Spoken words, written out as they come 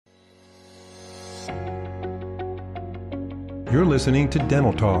You're listening to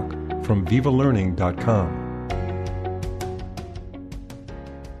Dental Talk from VivaLearning.com.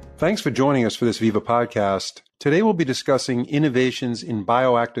 Thanks for joining us for this Viva podcast. Today we'll be discussing innovations in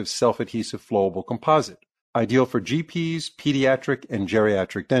bioactive self-adhesive flowable composite, ideal for GPs, pediatric, and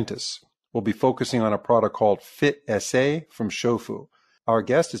geriatric dentists. We'll be focusing on a product called Fit SA from Shofu. Our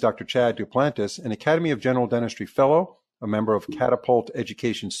guest is Dr. Chad Duplantis, an Academy of General Dentistry Fellow, a member of Catapult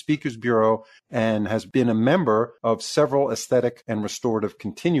Education Speakers Bureau, and has been a member of several aesthetic and restorative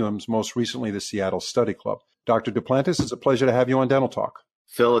continuums, most recently the Seattle Study Club. Dr. Duplantis, it's a pleasure to have you on Dental Talk.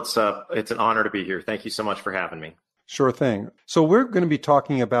 Phil, it's an honor to be here. Thank you so much for having me. Sure thing. So we're going to be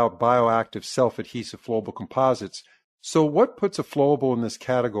talking about bioactive self-adhesive flowable composites. So what puts a flowable in this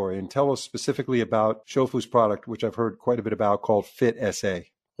category? And tell us specifically about Shofu's product, which I've heard quite a bit about, called Fit SA.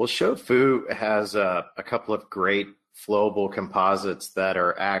 Well, Shofu has a couple of great flowable composites that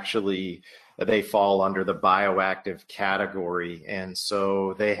are actually, they fall under the bioactive category. And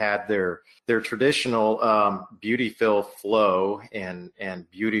so they had their traditional BeautyFill Flow and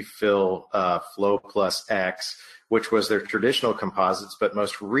BeautyFill Flow Plus X, which was their traditional composites. But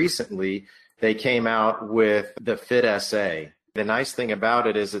most recently, they came out with the Fit SA. The nice thing about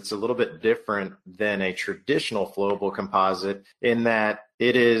it is it's a little bit different than a traditional flowable composite in that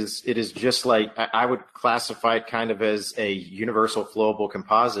it is just like, I would classify it kind of as a universal flowable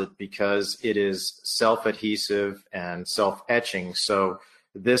composite because it is self-adhesive and self-etching. So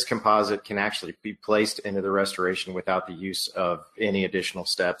this composite can actually be placed into the restoration without the use of any additional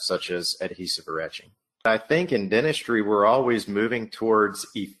steps such as adhesive or etching. I think in dentistry, we're always moving towards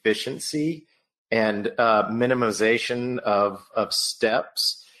efficiency and minimization of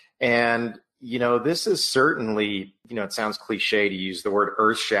steps. And, this is certainly, it sounds cliche to use the word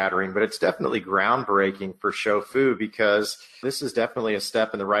earth-shattering, but it's definitely groundbreaking for Shofu because this is definitely a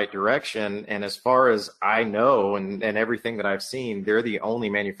step in the right direction. And as far as I know and everything that I've seen, they're the only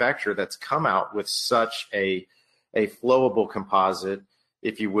manufacturer that's come out with such a flowable composite,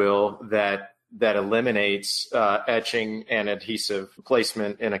 if you will, that eliminates etching and adhesive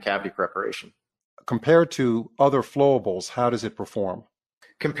placement in a cavity preparation. Compared to other flowables, how does it perform?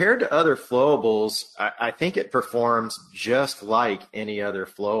 Compared to other flowables, I think it performs just like any other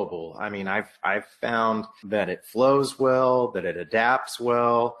flowable. I mean, I've found that it flows well, that it adapts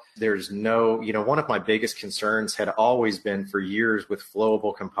well. There's no, one of my biggest concerns had always been for years with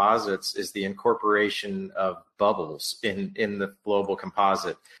flowable composites is the incorporation of bubbles in the flowable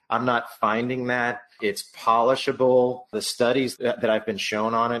composite. I'm not finding that. It's polishable. The studies that I've been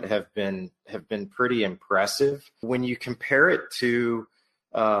shown on it have been pretty impressive. When you compare it to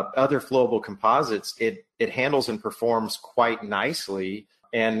other flowable composites, it handles and performs quite nicely,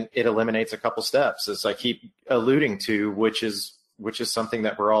 and it eliminates a couple steps, as I keep alluding to, which is something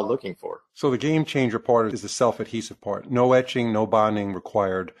that we're all looking for. So the game changer part is the self-adhesive part. No etching, no bonding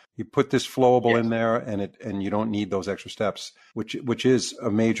required. You put this flowable in there, and you don't need those extra steps, which is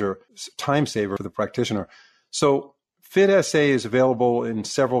a major time saver for the practitioner. So Fit SA is available in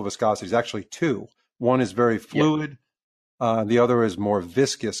several viscosities, actually two. One is very fluid. Yep. The other is more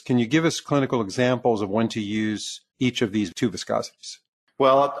viscous. Can you give us clinical examples of when to use each of these two viscosities?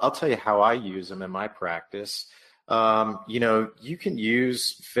 Well, I'll tell you how I use them in my practice. You can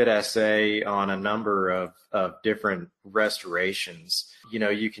use Fit SA on a number of different restorations.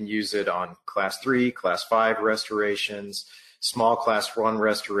 You can use it on class 3, class 5 restorations, small class 1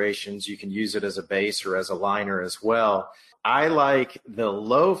 restorations. You can use it as a base or as a liner as well. I like the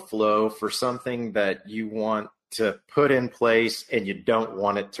low flow for something that you want to put in place and you don't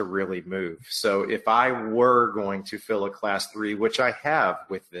want it to really move. So if I were going to fill a class 3, which I have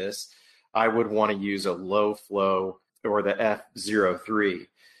with this, I would want to use a low flow or the F03.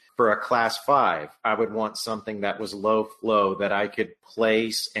 For a class 5, I would want something that was low flow that I could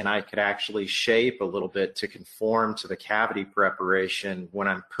place and I could actually shape a little bit to conform to the cavity preparation when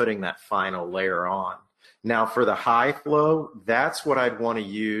I'm putting that final layer on. Now for the high flow, that's what I'd want to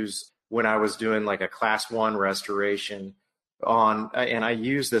use when I was doing like a class 1 restoration and I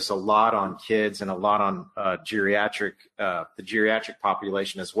use this a lot on kids and a lot on the geriatric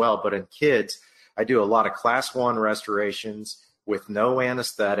population as well. But in kids, I do a lot of class 1 restorations with no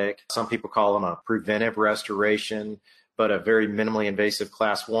anesthetic. Some people call them a preventive restoration, but a very minimally invasive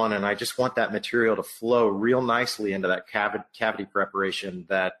class 1. And I just want that material to flow real nicely into that cavity preparation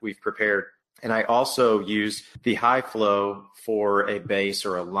that we've prepared. And I also use the high flow for a base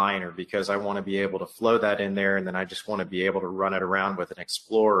or a liner because I want to be able to flow that in there. And then I just want to be able to run it around with an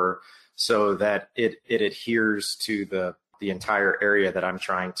Explorer so that it adheres to the entire area that I'm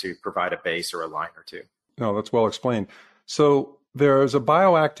trying to provide a base or a liner to. No, that's well explained. So there's a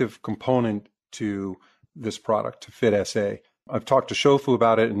bioactive component to this product, to Fit SA. I've talked to Shofu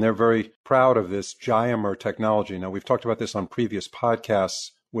about it, and they're very proud of this Gyamer technology. Now, we've talked about this on previous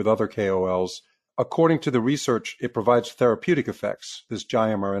podcasts with other KOLs. According to the research, it provides therapeutic effects, this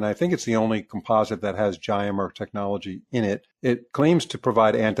Gyamer, and I think it's the only composite that has Gyamer technology in it. It claims to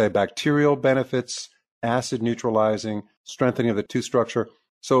provide antibacterial benefits, acid neutralizing, strengthening of the tooth structure.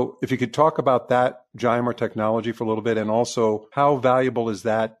 So if you could talk about that Gyamer technology for a little bit, and also how valuable is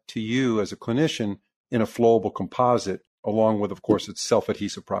that to you as a clinician in a flowable composite, along with, of course, its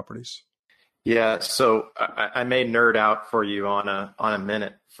self-adhesive properties? Yeah, so I may nerd out for you on a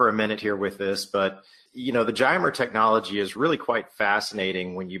minute here with this, but the Gyamer technology is really quite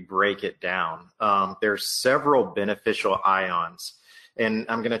fascinating when you break it down. There's several beneficial ions, and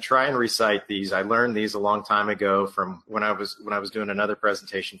I'm going to try and recite these. I learned these a long time ago from when I was doing another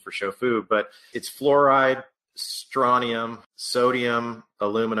presentation for Shofu, but it's fluoride, strontium, sodium,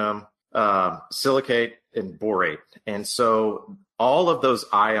 aluminum, silicate, and borate. And so all of those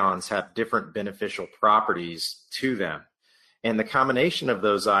ions have different beneficial properties to them. And the combination of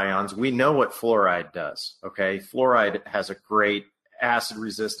those ions, we know what fluoride does, okay? Fluoride has a great acid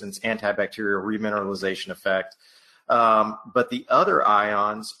resistance, antibacterial remineralization effect. But the other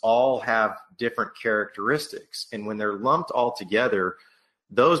ions all have different characteristics. And when they're lumped all together,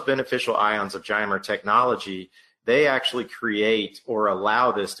 those beneficial ions of Gyamer technology, they actually create or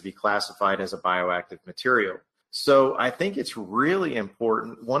allow this to be classified as a bioactive material. So I think it's really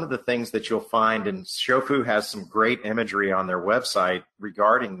important. One of the things that you'll find, and Shofu has some great imagery on their website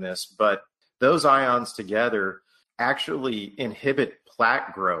regarding this, but those ions together actually inhibit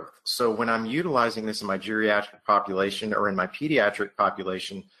plaque growth. So when I'm utilizing this in my geriatric population or in my pediatric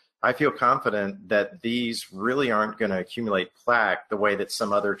population, I feel confident that these really aren't going to accumulate plaque the way that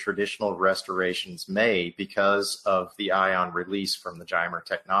some other traditional restorations may because of the ion release from the Gyamer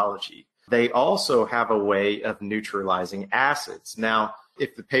technology. They also have a way of neutralizing acids. Now,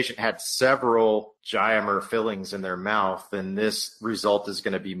 if the patient had several Gyamer fillings in their mouth, then this result is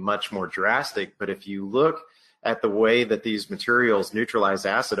going to be much more drastic. But if you look at the way that these materials neutralize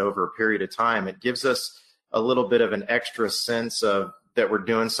acid over a period of time, it gives us a little bit of an extra sense of that we're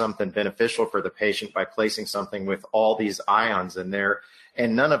doing something beneficial for the patient by placing something with all these ions in there.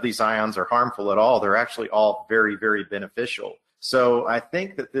 And none of these ions are harmful at all. They're actually all very, very beneficial. So I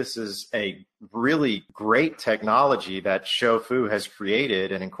think that this is a really great technology that Shofu has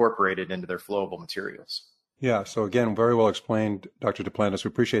created and incorporated into their flowable materials. Yeah, so again, very well explained, Dr. Duplantis. We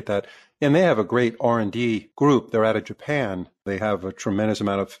appreciate that. And they have a great R&D group. They're out of Japan. They have a tremendous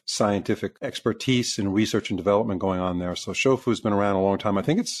amount of scientific expertise and research and development going on there. So Shofu's been around a long time. I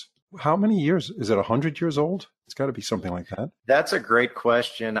think it's, how many years? Is it 100 years old? It's got to be something like that. That's a great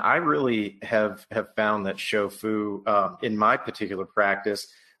question. I really have found that Shofu, in my particular practice,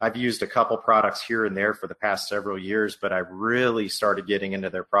 I've used a couple products here and there for the past several years, but I really started getting into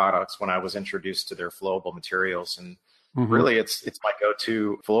their products when I was introduced to their flowable materials. And really, it's my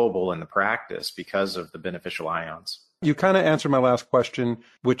go-to flowable in the practice because of the beneficial ions. You kind of answered my last question,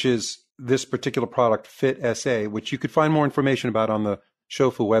 which is this particular product, Fit SA, which you could find more information about on the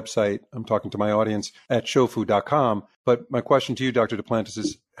Shofu website. I'm talking to my audience at shofu.com. But my question to you, Dr. Duplantis,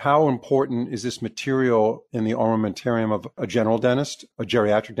 is how important is this material in the armamentarium of a general dentist, a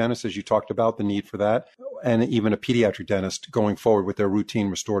geriatric dentist, as you talked about, the need for that, and even a pediatric dentist going forward with their routine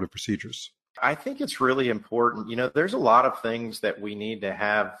restorative procedures? I think it's really important. There's a lot of things that we need to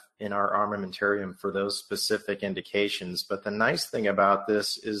have in our armamentarium for those specific indications. But the nice thing about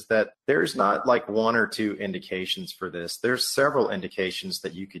this is that there's not like one or two indications for this. There's several indications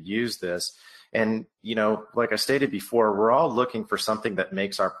that you could use this. And, like I stated before, we're all looking for something that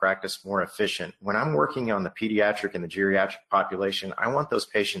makes our practice more efficient. When I'm working on the pediatric and the geriatric population, I want those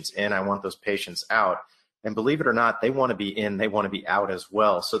patients in, I want those patients out. And believe it or not, they want to be in, they want to be out as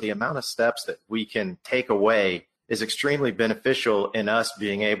well. So the amount of steps that we can take away is extremely beneficial in us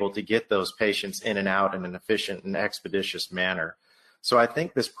being able to get those patients in and out in an efficient and expeditious manner. So I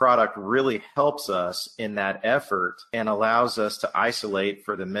think this product really helps us in that effort and allows us to isolate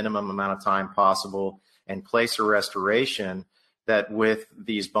for the minimum amount of time possible and place a restoration that with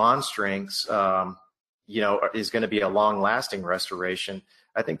these bond strengths, is going to be a long-lasting restoration.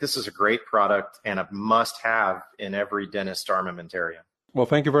 I think this is a great product and a must-have in every dentist armamentarium. Well,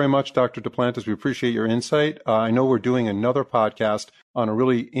 thank you very much, Dr. Duplantis. We appreciate your insight. I know we're doing another podcast on a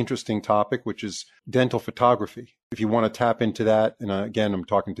really interesting topic, which is dental photography. If you want to tap into that, and again, I'm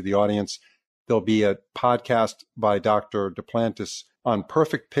talking to the audience, there'll be a podcast by Dr. Duplantis on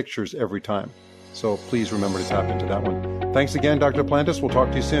perfect pictures every time. So please remember to tap into that one. Thanks again, Dr. Duplantis. We'll talk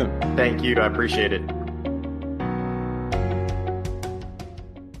to you soon. Thank you. I appreciate it.